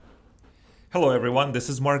Hello, everyone. This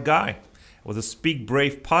is Mark Guy with the Speak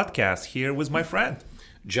Brave podcast here with my friend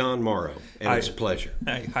John Morrow, and Hi. It's a pleasure.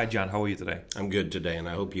 Hi, John. How are you today? I'm good today, and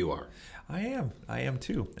I hope you are. I am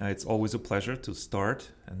too. It's always a pleasure to start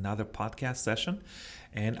another podcast session.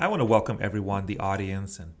 And I want to welcome everyone, the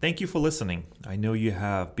audience, and thank you for listening. I know you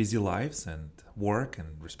have busy lives and work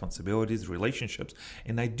and responsibilities, relationships,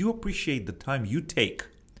 and I do appreciate the time you take,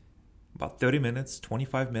 about 30 minutes,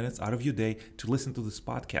 25 minutes out of your day to listen to this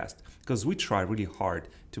podcast, because we try really hard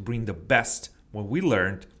to bring the best what we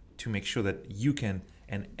learned to make sure that you can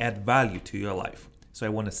and add value to your life. So I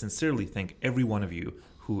want to sincerely thank every one of you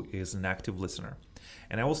who is an active listener.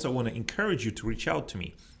 And I also want to encourage you to reach out to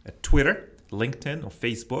me at Twitter, LinkedIn, or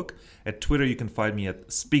Facebook. At Twitter, you can find me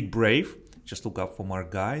at Speak Brave. Just look up for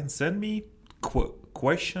Mark Guy and send me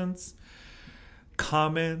questions,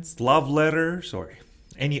 comments, love letters, or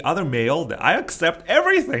any other mail. That I accept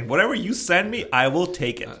everything. Whatever you send me, I will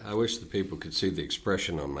take it. I wish the people could see the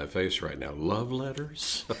expression on my face right now. Love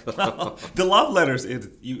letters? The love letters,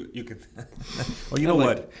 you can. Well, you know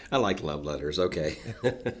what? I like love letters. Okay.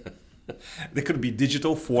 They could be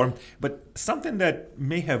digital form, but something that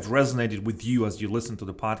may have resonated with you as you listen to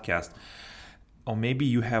the podcast, or maybe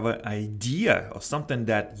you have an idea or something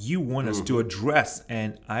that you want us to address,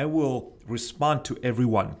 and I will respond to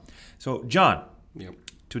everyone. So, John, Yep.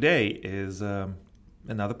 Today is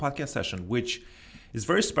another podcast session, which is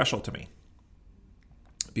very special to me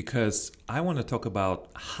because I want to talk about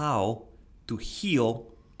how to heal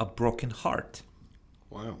a broken heart.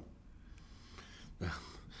 Wow.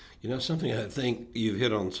 You know, something I think you've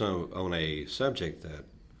hit on a subject that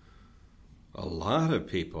a lot of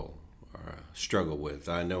people struggle with.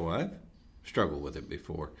 I know I've struggled with it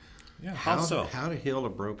before. Yeah, how so? How to heal a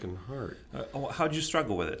broken heart. How did you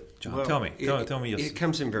struggle with it, John? Well, Tell me. Tell me. It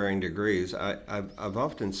comes in varying degrees. I've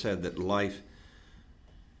often said that life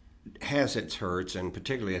has its hurts, and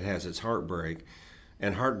particularly it has its heartbreak.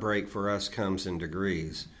 And heartbreak for us comes in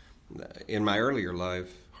degrees. In my earlier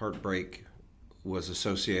life, heartbreak was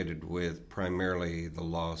associated with primarily the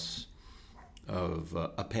loss of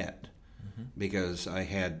a pet. Because I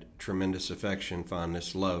had tremendous affection,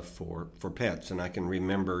 fondness, love for pets, and I can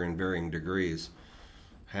remember in varying degrees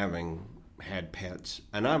having had pets.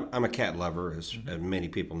 And I'm a cat lover, as many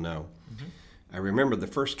people know. I remember the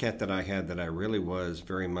first cat that I had that I really was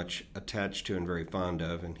very much attached to and very fond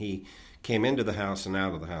of, and he came into the house and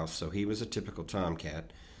out of the house, so he was a typical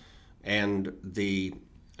tomcat. And the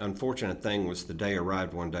unfortunate thing was the day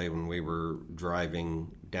arrived one day when we were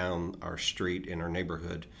driving down our street in our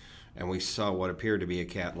neighborhood, and we saw what appeared to be a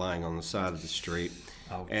cat lying on the side of the street.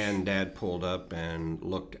 Ouch. And Dad pulled up and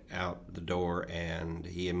looked out the door, and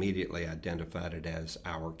he immediately identified it as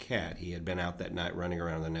our cat. He had been out that night running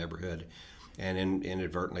around the neighborhood and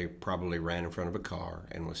inadvertently probably ran in front of a car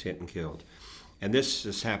and was hit and killed. And this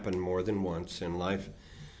has happened more than once in life.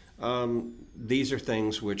 These are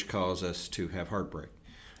things which cause us to have heartbreak.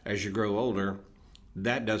 As you grow older,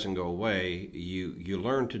 that doesn't go away. You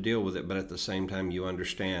learn to deal with it, but at the same time you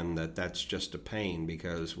understand that that's just a pain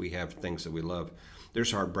because we have things that we love. There's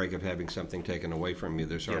heartbreak of having something taken away from you.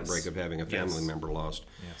 There's heartbreak of having a family member lost.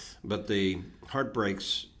 Yes. But the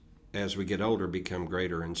heartbreaks as we get older become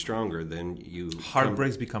greater and stronger. Then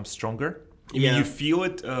heartbreaks become stronger? Yeah. You feel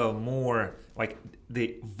it more, like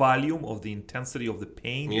the volume of the intensity of the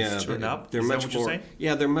pain is turned up? Is that much what more, you're saying?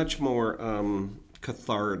 Yeah, they're much more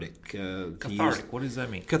cathartic. Cathartic, what does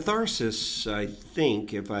that mean? Catharsis, I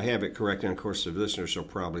think, if I have it correct, and of course the listeners will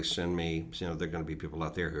probably send me, there are going to be people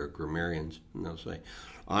out there who are grammarians, and they'll say,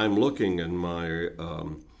 I'm looking in my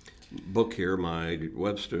book here, my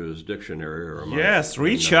Webster's Dictionary. Or my, yes,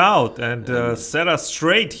 reach out and set us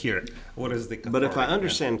straight here. What is the cathartic? But if I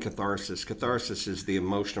understand catharsis is the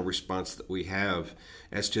emotional response that we have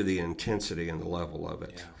as to the intensity and the level of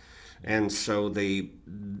it. Yeah. And so the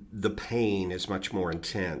pain is much more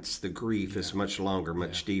intense. The grief is much longer,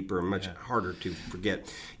 much deeper, much harder to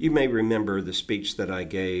forget. You may remember the speech that I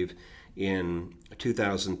gave in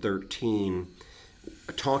 2013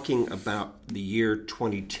 talking about the year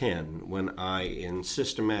 2010 when I, in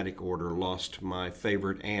systematic order, lost my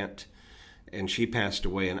favorite aunt, and she passed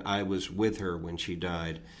away, and I was with her when she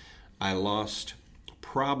died. I lost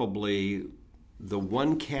probably the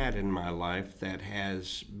one cat in my life that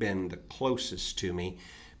has been the closest to me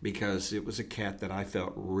because it was a cat that I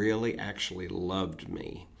felt really actually loved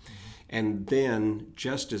me. And then,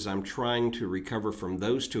 just as I'm trying to recover from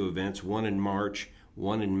those two events, one in March,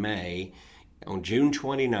 one in May, on June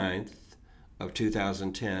 29th of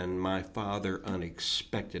 2010, my father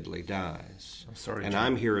unexpectedly dies. I'm sorry, and Jim.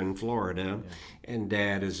 I'm here in Florida, and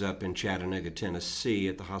Dad is up in Chattanooga, Tennessee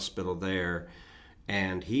at the hospital there.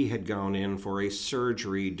 and he had gone in for a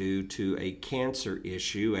surgery due to a cancer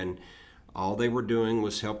issue, and all they were doing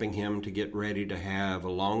was helping him to get ready to have a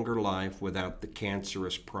longer life without the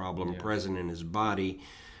cancerous problem present in his body.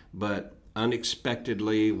 But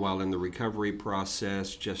unexpectedly, while in the recovery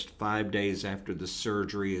process, just 5 days after the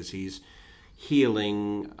surgery, as he's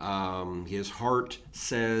healing, his heart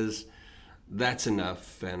says, "That's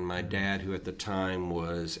enough." And my dad, who at the time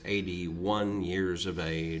was 81 years of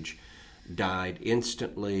age, died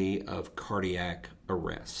instantly of cardiac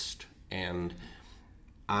arrest. And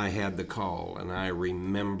I had the call, and I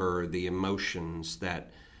remember the emotions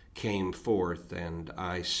that came forth, and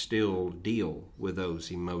I still deal with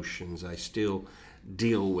those emotions. I still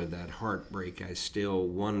deal with that heartbreak. I still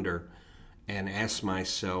wonder and ask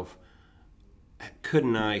myself,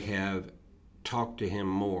 couldn't I have talked to him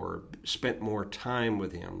more, spent more time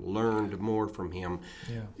with him, learned more from him?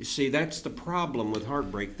 Yeah. You see, that's the problem with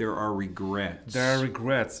heartbreak. There are regrets. There are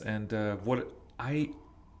regrets, and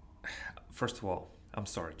first of all, I'm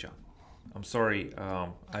sorry, John. I'm sorry.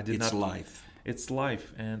 I did not. It's life. It's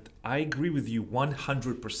life, and I agree with you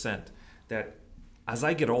 100% that as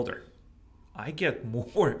I get older, I get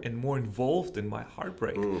more and more involved in my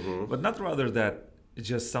heartbreak, but not rather that it's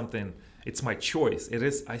just something. It's my choice. It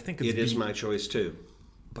is. I think it is my choice too.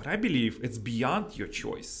 But I believe it's beyond your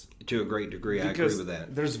choice. To a great degree, I agree with that.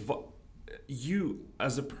 You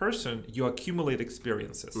as a person, you accumulate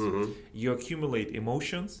experiences, you accumulate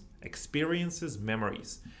emotions, experiences,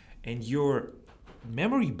 memories, and your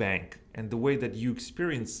memory bank and the way that you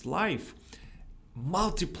experience life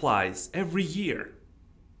multiplies every year.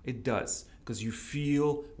 It does, because you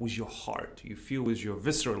feel with your heart, you feel with your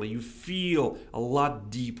viscerally, you feel a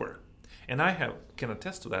lot deeper. And I can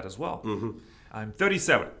attest to that as well. I'm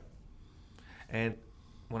 37. And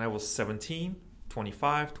when I was 17,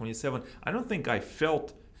 25, 27, I don't think I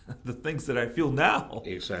felt the things that I feel now.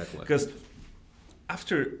 Exactly. Because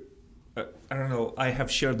after, I don't know, I have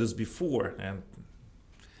shared this before, and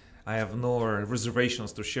I have no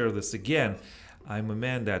reservations to share this again. I'm a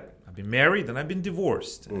man that I've been married and I've been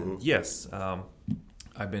divorced. And yes,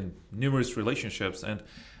 I've been in numerous relationships, and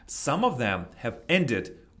some of them have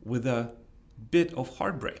ended with a bit of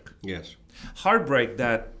heartbreak. Yes. Heartbreak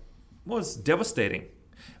that was devastating.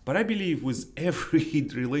 But I believe with every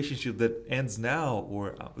relationship that ends now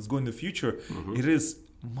or is going in the future, it is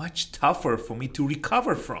much tougher for me to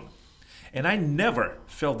recover from. And I never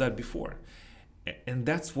felt that before. And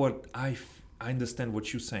that's what I understand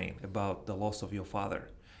what you're saying about the loss of your father.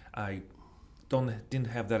 I didn't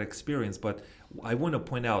have that experience, but I want to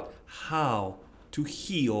point out how to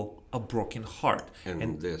heal a broken heart.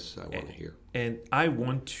 And this I want to hear. And I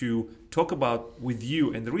want to talk about with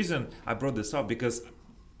you, and the reason I brought this up, because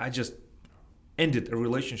I just ended a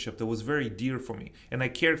relationship that was very dear for me, and I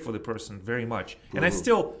cared for the person very much, and I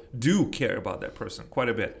still do care about that person quite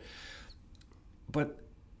a bit. But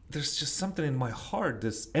there's just something in my heart,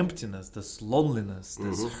 this emptiness, this loneliness,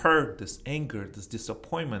 this hurt, this anger, this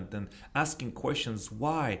disappointment, and asking questions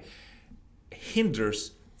why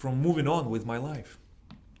hinders from moving on with my life.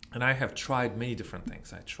 And I have tried many different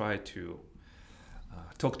things. I tried to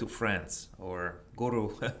talk to friends, or go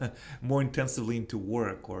to more intensively into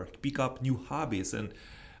work, or pick up new hobbies, and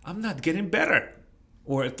I'm not getting better.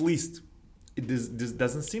 Or at least this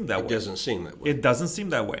doesn't seem that way. It doesn't seem that way. It doesn't seem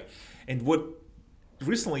that way. And what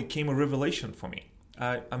recently came a revelation for me.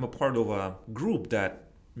 I'm a part of a group that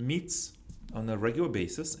meets on a regular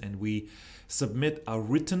basis, and we submit our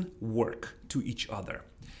written work to each other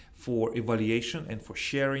for evaluation and for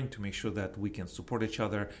sharing, to make sure that we can support each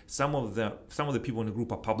other. Some of the people in the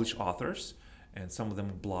group are published authors, and some of them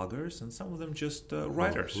are bloggers, and some of them just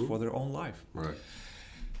writers for their own life. Right.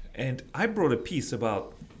 And I brought a piece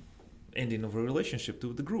about ending of a relationship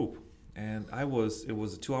to the group. And it was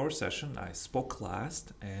a 2-hour session. I spoke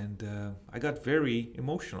last, and I got very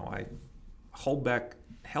emotional. I held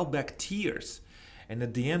back tears. And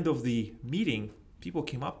at the end of the meeting, people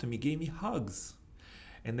came up to me, gave me hugs.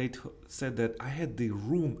 And they said that I had the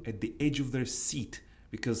room at the edge of their seat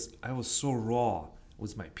because I was so raw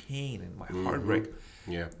with my pain and my heartbreak.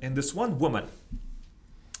 Yeah. And this one woman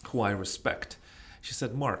who I respect, she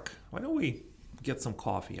said, "Mark, why don't we get some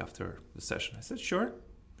coffee after the session?" I said, Sure.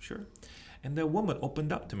 And the woman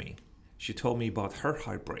opened up to me. She told me about her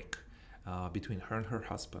heartbreak between her and her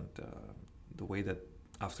husband, the way that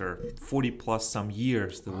after 40 plus some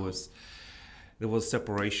years there was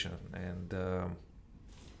separation, and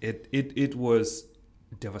it was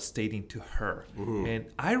devastating to her. And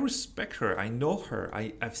I respect her. I know her.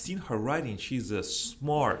 I've seen her writing. She's a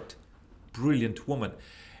smart, brilliant woman.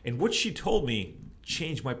 And what she told me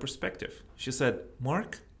changed my perspective. She said,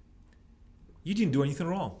 "Mark, You didn't do anything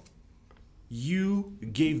wrong. You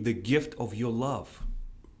gave the gift of your love.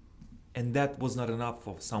 And that was not enough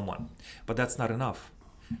for someone. But that's not enough.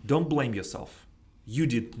 Don't blame yourself. You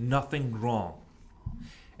did nothing wrong.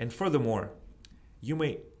 And furthermore,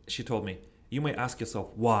 she told me, you may ask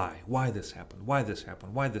yourself, why? Why this happened? Why this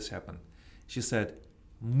happened? Why this happened? She said,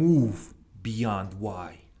 move beyond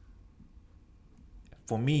why.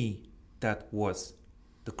 For me, that was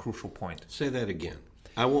the crucial point. Say that again.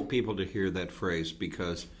 I want people to hear that phrase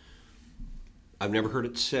because I've never heard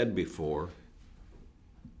it said before.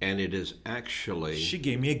 And it is actually... She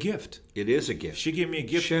gave me a gift. It is a gift. She gave me a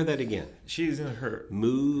gift. Share that again. She's in her...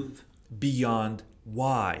 Move beyond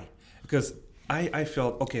why. Because I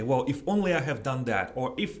felt, okay, well, if only I have done that,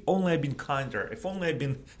 or if only I've been kinder, if only I've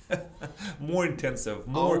been more intensive,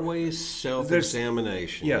 more... Always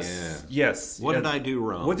self-examination. Yes, yeah. Yes. What did I do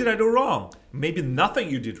wrong? What did I do wrong? Maybe nothing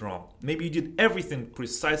you did wrong. Maybe you did everything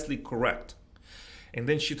precisely correct. And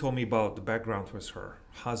then she told me about the background with her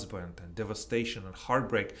husband and devastation and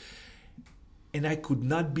heartbreak. And I could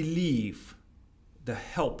not believe the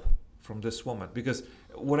help from this woman. Because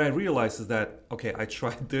what I realized is that, okay, I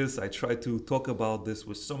tried this. I tried to talk about this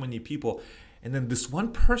with so many people. And then this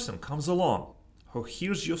one person comes along who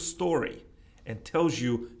hears your story and tells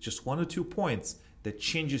you just 1 or 2 points that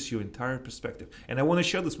changes your entire perspective. And I want to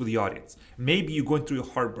share this with the audience. Maybe you're going through a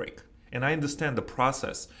heartbreak. And I understand the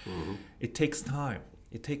process. Mm-hmm. It takes time.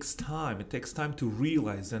 It takes time. It takes time to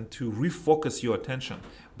realize and to refocus your attention.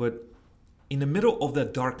 But in the middle of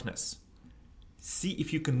that darkness, see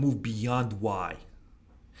if you can move beyond why.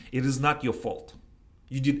 It is not your fault.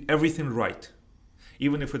 You did everything right.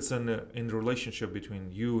 Even if it's in a relationship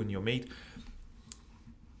between you and your mate,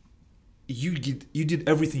 you did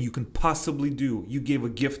everything you can possibly do. You gave a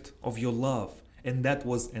gift of your love, and that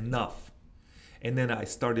was enough. And then I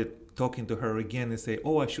started talking to her again and say,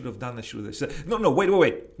 oh, I should have done that. She said, no,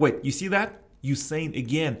 wait. You see that? You saying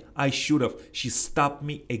again, I should have. She stopped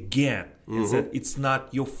me again and said, it's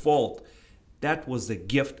not your fault. That was a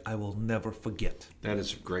gift I will never forget. That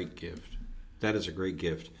is a great gift. That is a great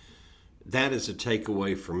gift. That is a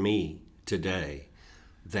takeaway for me today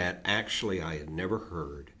that actually I had never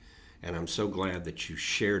heard. And I'm so glad that you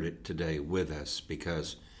shared it today with us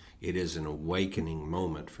because it is an awakening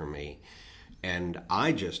moment for me. And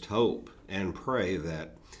I just hope and pray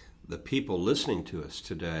that the people listening to us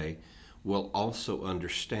today will also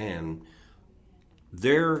understand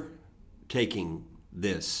they're taking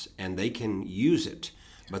this and they can use it,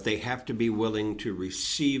 but they have to be willing to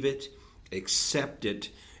receive it, accept it,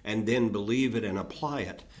 and then believe it and apply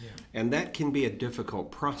it. Yeah. And that can be a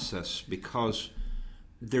difficult process because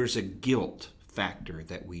there's a guilt factor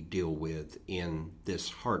that we deal with in this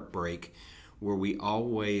heartbreak where we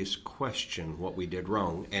always question what we did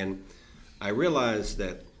wrong. And I realize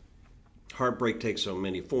that heartbreak takes so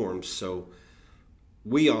many forms, so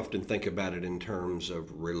we often think about it in terms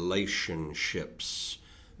of relationships,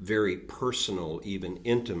 very personal, even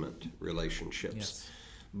intimate relationships. Yes.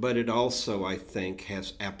 But it also, I think,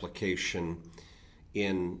 has application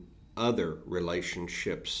in other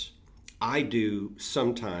relationships. I do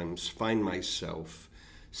sometimes find myself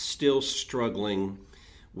still struggling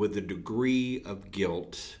with a degree of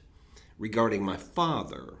guilt regarding my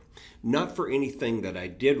father, not for anything that I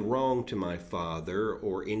did wrong to my father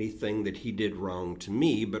or anything that he did wrong to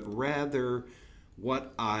me, but rather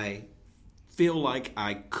what I feel like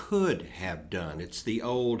I could have done. It's the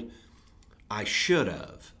old, I should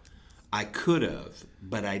have, I could have,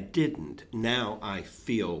 but I didn't. Now I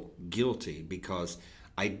feel guilty because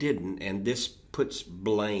I didn't, and this puts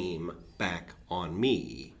blame back on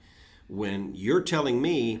me. When you're telling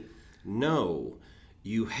me, no,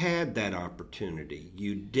 you had that opportunity.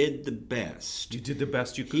 You did the best. You did the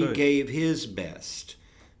best you could. He gave his best.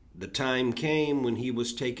 The time came when he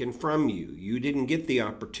was taken from you. You didn't get the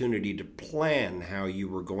opportunity to plan how you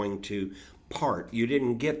were going to part. You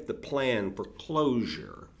didn't get the plan for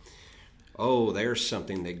closure. Oh, there's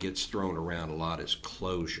something that gets thrown around a lot is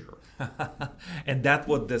closure. And that's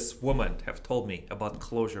what this woman have told me about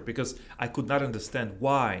closure, because I could not understand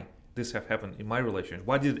why this have happened in my relationship.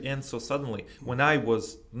 Why did it end so suddenly when I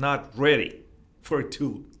was not ready for it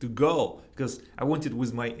to go? Because I wanted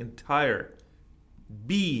with my entire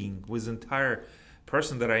being, with the entire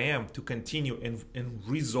person that I am, to continue and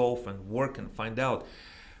resolve and work and find out.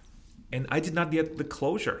 And I did not get the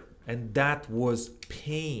closure. And that was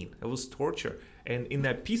pain. It was torture. And in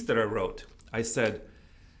that piece that I wrote, I said,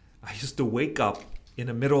 I used to wake up in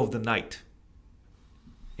the middle of the night,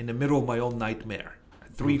 in the middle of my own nightmare,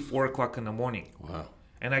 3-4 o'clock in the morning. Wow.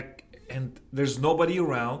 And there's nobody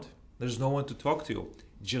around. There's no one to talk to.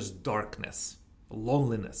 Just darkness,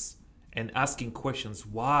 loneliness. and asking questions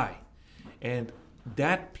why. And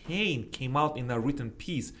that pain came out in a written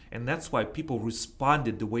piece, and that's why people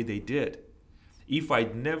responded the way they did. If I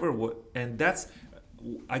never would, and that's,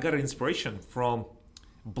 I got an inspiration from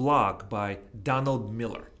blog by Donald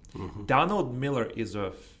Miller. Donald Miller is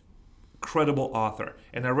a credible author,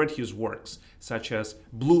 and I read his works such as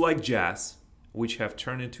Blue Like Jazz, which have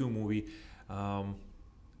turned into a movie, A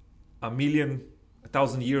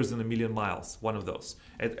Thousand Years and a Million Miles, one of those.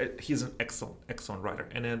 He's an excellent writer.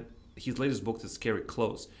 And then his latest book is Scary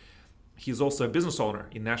Clothes. He's also a business owner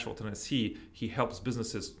in Nashville, Tennessee. He helps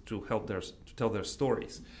businesses to tell their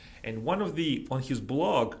stories. And on his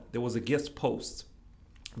blog, there was a guest post.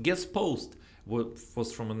 Guest post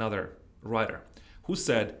was from another writer who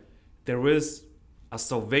said, there is a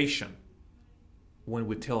salvation when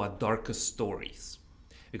we tell our darkest stories.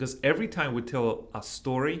 Because every time we tell a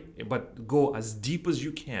story, but go as deep as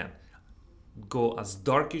you can, go as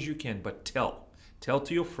dark as you can, but tell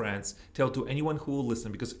to your friends, tell to anyone who will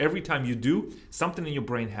listen, because every time you do, something in your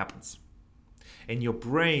brain happens. And your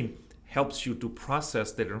brain helps you to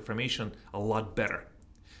process that information a lot better.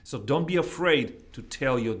 So don't be afraid to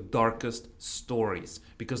tell your darkest stories,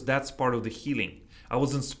 because that's part of the healing. I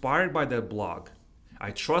was inspired by that blog.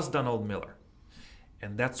 I trust Donald Miller.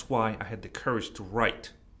 And that's why I had the courage to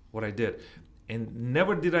write what I did. And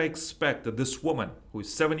never did I expect that this woman, who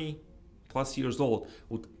is 70 plus years old,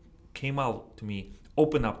 would came out to me,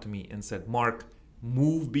 open up to me and said, Mark,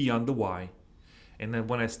 move beyond the why. And then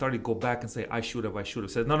when I started go back and say, I should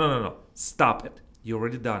have, said, no, stop it. You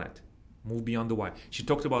already done it. Move beyond the why. She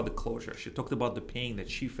talked about the closure. She talked about the pain that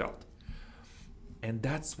she felt. And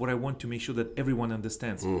that's what I want to make sure that everyone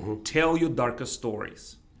understands. Tell your darkest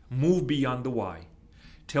stories. Move beyond the why.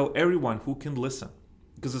 Tell everyone who can listen,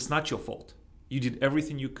 because it's not your fault. You did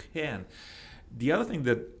everything you can. The other thing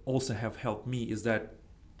that also have helped me is that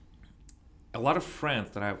a lot of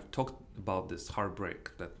friends that I've talked about this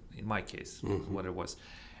heartbreak, that in my case, what it was.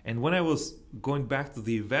 And when I was going back to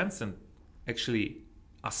the events and actually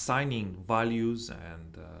assigning values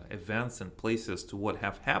and events and places to what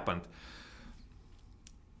have happened,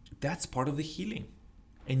 that's part of the healing.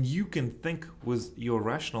 And you can think with your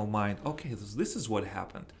rational mind, okay, this is what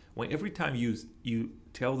happened. When every time you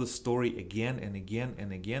tell the story again and again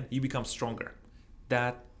and again, you become stronger.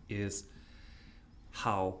 That is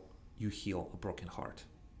how you heal a broken heart.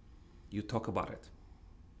 You talk about it.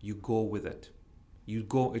 You go with it. You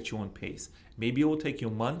go at your own pace. Maybe it will take you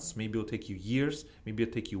months, maybe it will take you years, maybe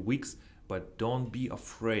it'll take you weeks, but don't be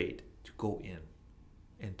afraid to go in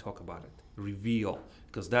and talk about it. Reveal,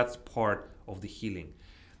 because that's part of the healing.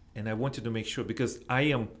 And I wanted to make sure, because I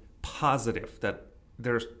am positive that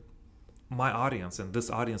there's my audience and this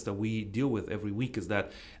audience that we deal with every week, is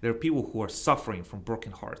that there are people who are suffering from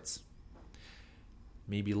broken hearts.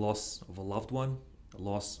 Maybe loss of a loved one, a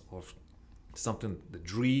loss of something, the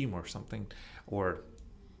dream or something, or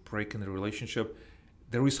break in the relationship.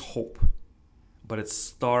 There is hope, but it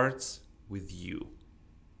starts with you.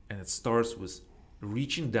 And it starts with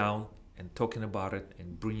reaching down and talking about it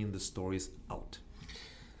and bringing the stories out.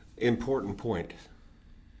 Important point.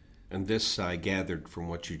 And this I gathered from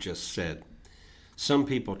what you just said. Some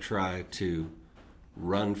people try to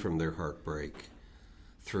run from their heartbreak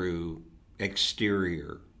through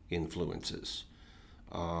exterior influences,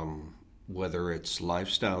 whether it's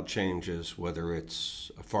lifestyle changes, whether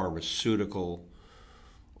it's a pharmaceutical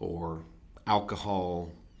or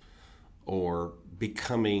alcohol, or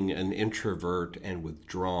becoming an introvert and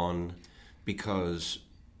withdrawn because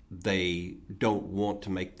they don't want to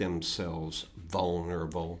make themselves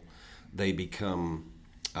vulnerable. They become,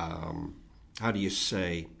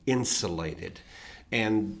 insulated.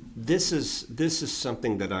 And this is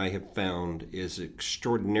something that I have found is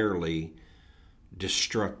extraordinarily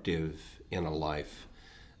destructive in a life,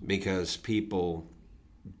 because people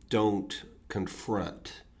don't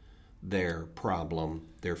confront their problem,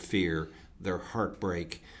 their fear, their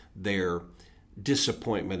heartbreak, their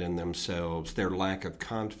disappointment in themselves, their lack of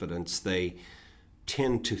confidence. They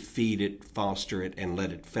tend to feed it, foster it, and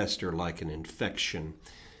let it fester like an infection.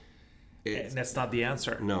 And that's not the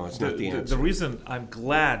answer. No, it's not the answer. The reason I'm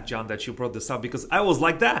glad, John, that you brought this up, because I was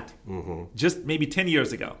like that just maybe 10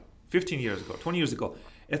 years ago, 15 years ago, 20 years ago.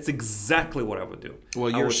 It's exactly what I would do. Well,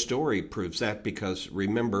 your story proves that, because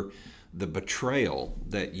remember the betrayal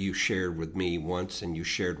that you shared with me once and you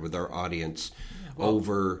shared with our audience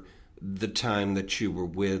over the time that you were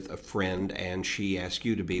with a friend and she asked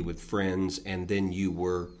you to be with friends, and then you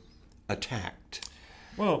were attacked.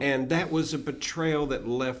 Well, and that was a betrayal that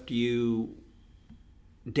left you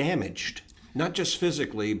damaged, not just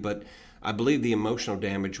physically, but I believe the emotional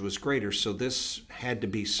damage was greater, so this had to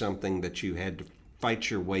be something that you had to fight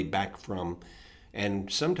your way back from.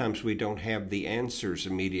 And sometimes we don't have the answers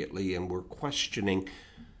immediately, and we're questioning,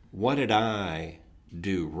 what did I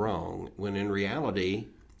do wrong? When in reality,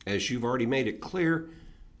 as you've already made it clear,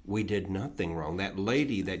 we did nothing wrong. That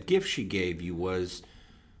lady, that gift she gave you was,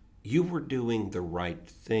 you were doing the right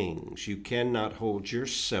things. You cannot hold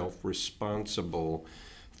yourself responsible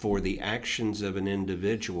for the actions of an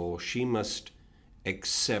individual. She must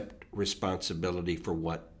accept responsibility for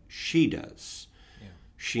what she does. Yeah.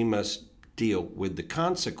 She must deal with the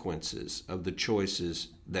consequences of the choices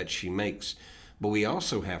that she makes. But we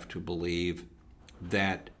also have to believe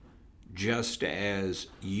that just as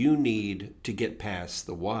you need to get past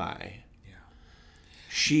the why,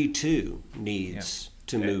 she too needs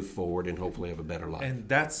to move forward and hopefully have a better life. And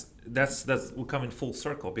that's we're coming full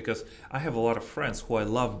circle, because I have a lot of friends who I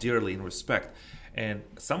love dearly and respect, and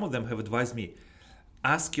some of them have advised me,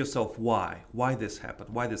 ask yourself why this happened,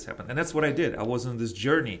 and that's what I did. I was on this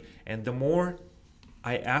journey, and the more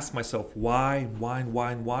I asked myself why,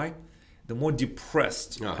 the more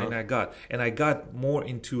depressed I got more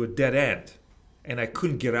into a dead end, and I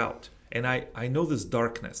couldn't get out. And I know this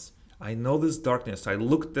darkness. I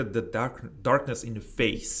looked at the darkness in the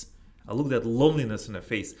face. I looked at loneliness in the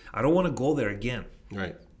face. I don't want to go there again.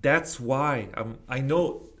 Right. That's why I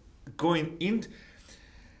know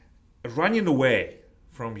running away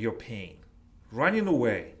from your pain, running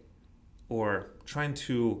away or trying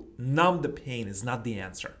to numb the pain is not the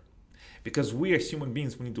answer. Because we as human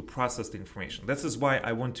beings, we need to process the information. This is why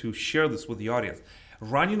I want to share this with the audience.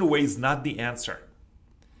 Running away is not the answer.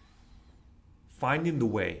 Finding the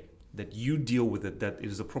way that you deal with it, that it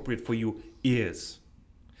is appropriate for you, is.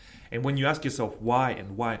 And when you ask yourself why,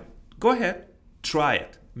 go ahead, try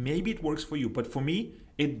it. Maybe it works for you, but for me,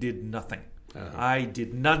 it did nothing. I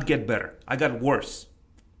did not get better. I got worse.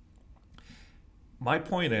 My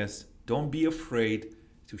point is, don't be afraid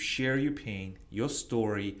to share your pain, your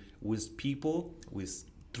story with people,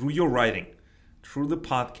 through your writing, through the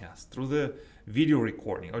podcast, through the video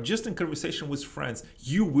recording, or just in conversation with friends.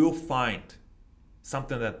 You will find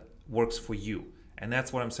something that works for you. And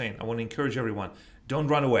that's what I'm saying. I want to encourage everyone. Don't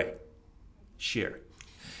run away. Share.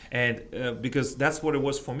 And because that's what it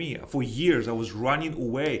was for me. For years, I was running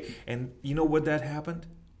away. And you know what that happened?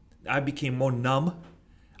 I became more numb.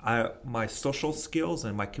 My social skills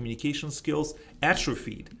and my communication skills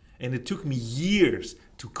atrophied. And it took me years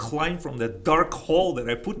to climb from that dark hole that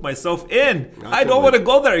I put myself in. I don't want to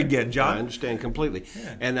go there again, John. I understand completely.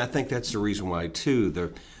 Yeah. And I think that's the reason why,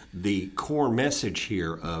 too, the core message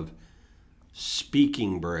here of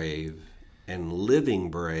speaking brave and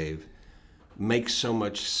living brave makes so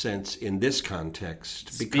much sense in this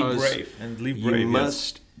context. Because speak brave and live brave. You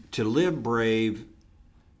must, to live brave,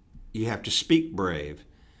 you have to speak brave.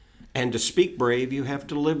 And to speak brave, you have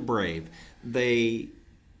to live brave. They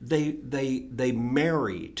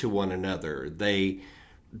marry to one another. They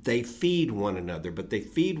feed one another, but they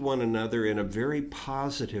feed one another in a very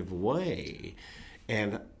positive way.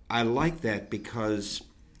 And I like that because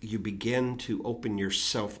you begin to open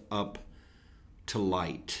yourself up to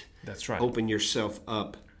light. That's right. Open yourself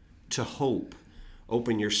up to hope.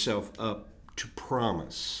 Open yourself up to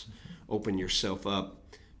promise. Open yourself up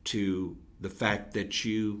to the fact that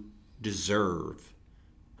you deserve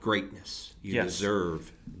greatness. You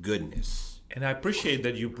deserve goodness. And I appreciate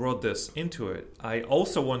that you brought this into it. I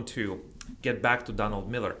also want to get back to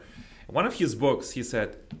Donald Miller. In one of his books, he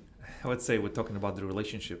said, I would say we're talking about the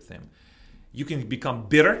relationship thing. You can become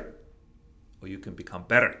bitter or you can become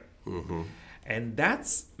better. Mm-hmm. And that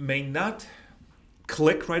may not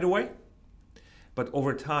click right away. But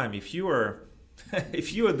over time, if you are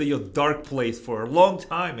in your dark place for a long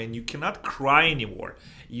time and you cannot cry anymore,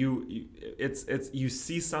 you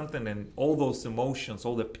see something and all those emotions,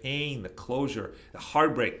 all the pain, the closure, the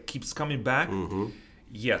heartbreak keeps coming back. Mm-hmm.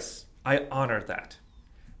 Yes, I honor that.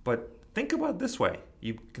 But think about it this way.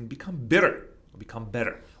 You can become bitter or become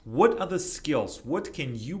better. What other skills, what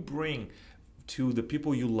can you bring to the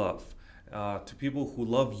people you love, to people who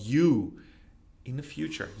love you in the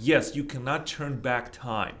future? Yes, you cannot turn back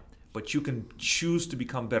time, but you can choose to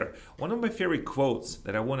become better. One of my favorite quotes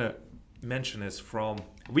that I want to mention is from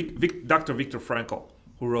Dr. Viktor Frankl,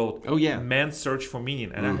 who wrote Man's Search for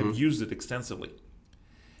Meaning, and I have used it extensively.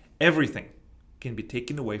 Everything can be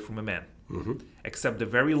taken away from a man, except the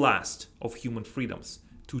very last of human freedoms,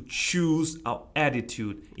 to choose our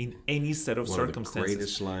attitude in any set of circumstances. One of the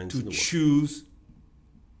greatest lines in the world.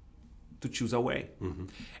 To choose our way. Mm-hmm.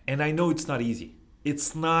 And I know it's not easy.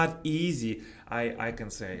 It's not easy. I can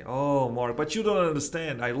say, oh, Mark, but you don't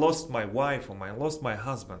understand. I lost my wife, or I lost my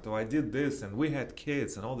husband, or I did this, and we had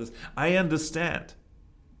kids, and all this. I understand.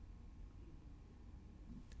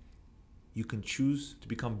 You can choose to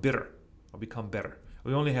become bitter or become better.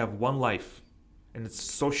 We only have one life, and it's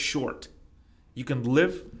so short. You can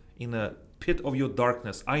live in a pit of your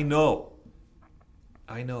darkness. I know.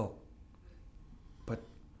 But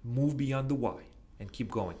move beyond the why and keep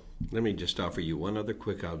going. Let me just offer you one other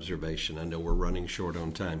quick observation. I know we're running short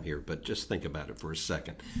on time here, but just think about it for a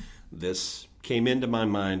second. This came into my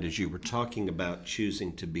mind as you were talking about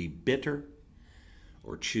choosing to be bitter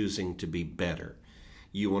or choosing to be better.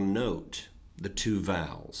 You will note the two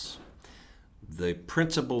vowels. The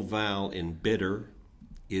principal vowel in bitter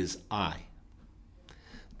is I.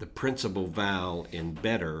 The principal vowel in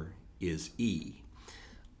better is E.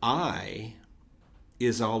 I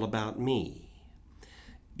is all about me.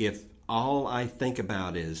 If all I think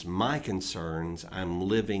about is my concerns, I'm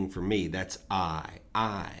living for me. That's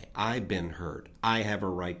I've been hurt. I have a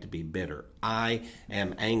right to be bitter. I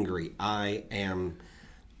am angry. I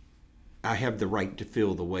have the right to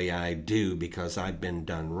feel the way I do because I've been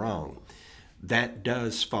done wrong. That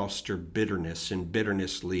does foster bitterness, and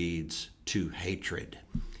bitterness leads to hatred.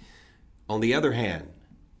 On the other hand,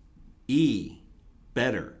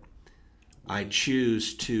 better. I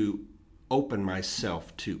choose to open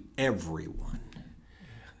myself to everyone,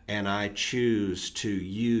 and I choose to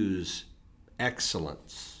use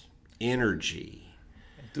excellence, energy,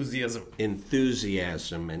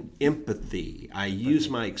 enthusiasm, and empathy. I use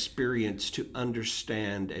my experience to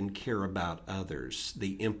understand and care about others,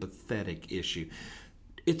 the empathetic issue.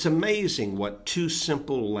 It's amazing what two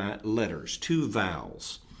simple letters, two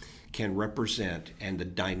vowels, can represent, and the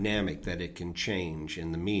dynamic that it can change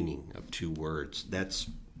in the meaning of two words. That's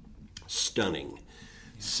stunning.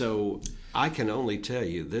 So I can only tell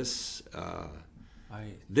you this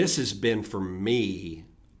has been for me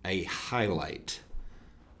a highlight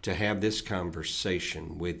to have this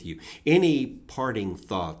conversation with you. Any parting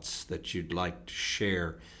thoughts that you'd like to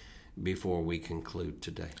share before we conclude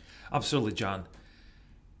today? Absolutely, John.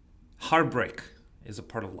 Heartbreak is a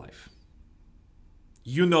part of life.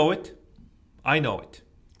 You know it. I know it.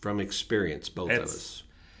 From experience, both of us.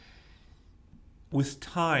 With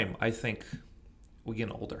time, I think we get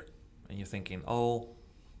older. And you're thinking, oh,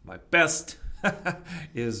 my best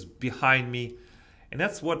is behind me. And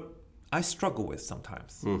that's what I struggle with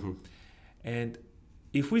sometimes. Mm-hmm. And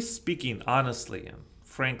if we're speaking honestly and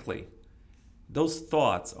frankly, those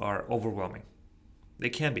thoughts are overwhelming. They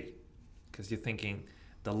can be. Because you're thinking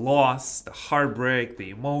the loss, the heartbreak, the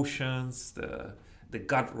emotions, the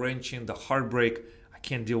gut-wrenching, the heartbreak, I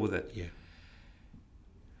can't deal with it. Yeah.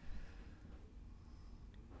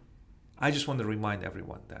 I just want to remind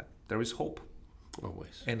everyone that there is hope.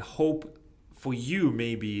 Always. And hope for you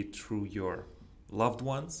may be through your loved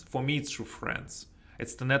ones. For me, it's through friends.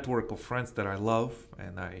 It's the network of friends that I love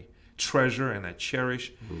and I treasure and I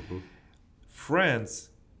cherish. Mm-hmm.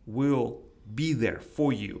 Friends will be there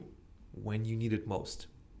for you when you need it most.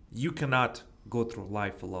 You cannot go through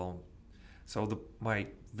life alone. So my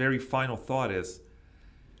very final thought is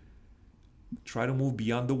try to move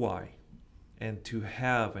beyond the why and to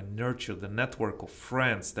have and nurture the network of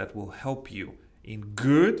friends that will help you in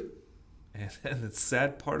good and the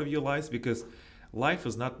sad part of your lives, because life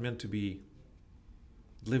is not meant to be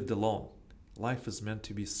lived alone. Life is meant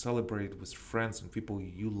to be celebrated with friends and people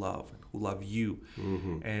you love and who love you.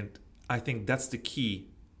 Mm-hmm. And I think that's the key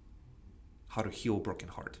how to heal a broken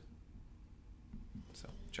heart. So,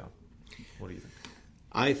 John, what do you think?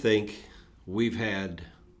 I think we've had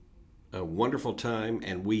a wonderful time,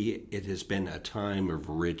 and it has been a time of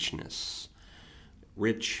richness.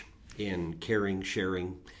 Rich in caring,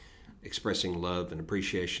 sharing, expressing love and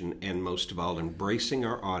appreciation, and most of all, embracing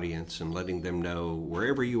our audience and letting them know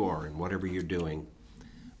wherever you are and whatever you're doing,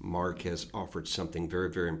 Mark has offered something very,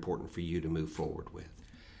 very important for you to move forward with.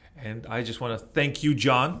 And I just want to thank you,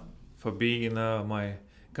 John, for being my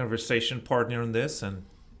conversation partner in this and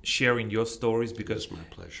sharing your stories, because it's my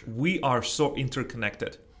pleasure. We are so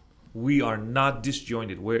interconnected. We are not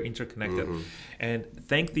disjointed. We're interconnected. Mm-hmm. And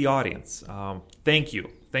thank the audience. Thank you.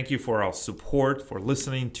 Thank you for our support, for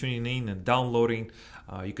listening, tuning in, and downloading.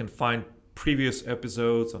 You can find previous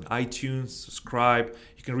episodes on iTunes. Subscribe.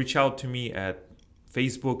 You can reach out to me at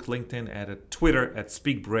Facebook, LinkedIn, at Twitter, at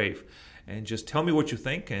Speak Brave. And just tell me what you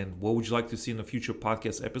think and what would you like to see in the future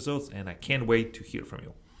podcast episodes. And I can't wait to hear from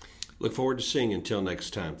you. Look forward to seeing you until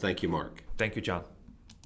next time. Thank you, Mark. Thank you, John.